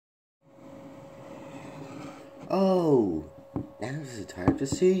Oh, now's the time to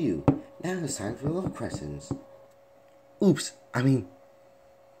see you. Now it's time for love questions. Oops,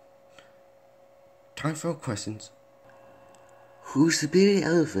 time for questions. Who's the baby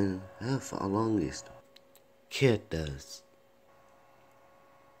elephant have for the longest? Kid does.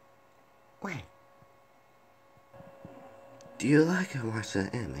 Why? Do you like to watch the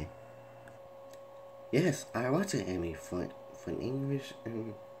anime? Yes, I watch the anime for English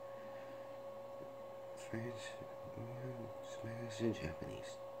and French, Spanish, and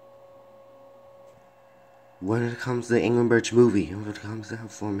Japanese. When it comes to the Angry Birds movie, when it comes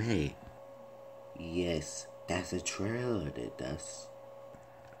out for May. Yes, that's a trailer that does.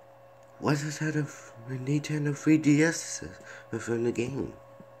 What is that of Nintendo 3DS within the game?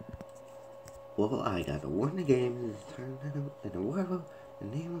 Well, I gotta warn the game is turned in the world,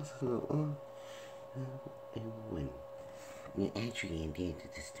 and they must know on and win. You're actually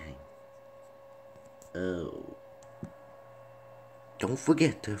engaged this time. Oh. Don't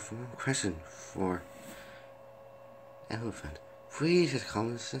forget to form a question for Elephant. Please just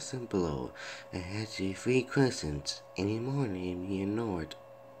comment section below and ask you 3 questions. Any more may be ignored.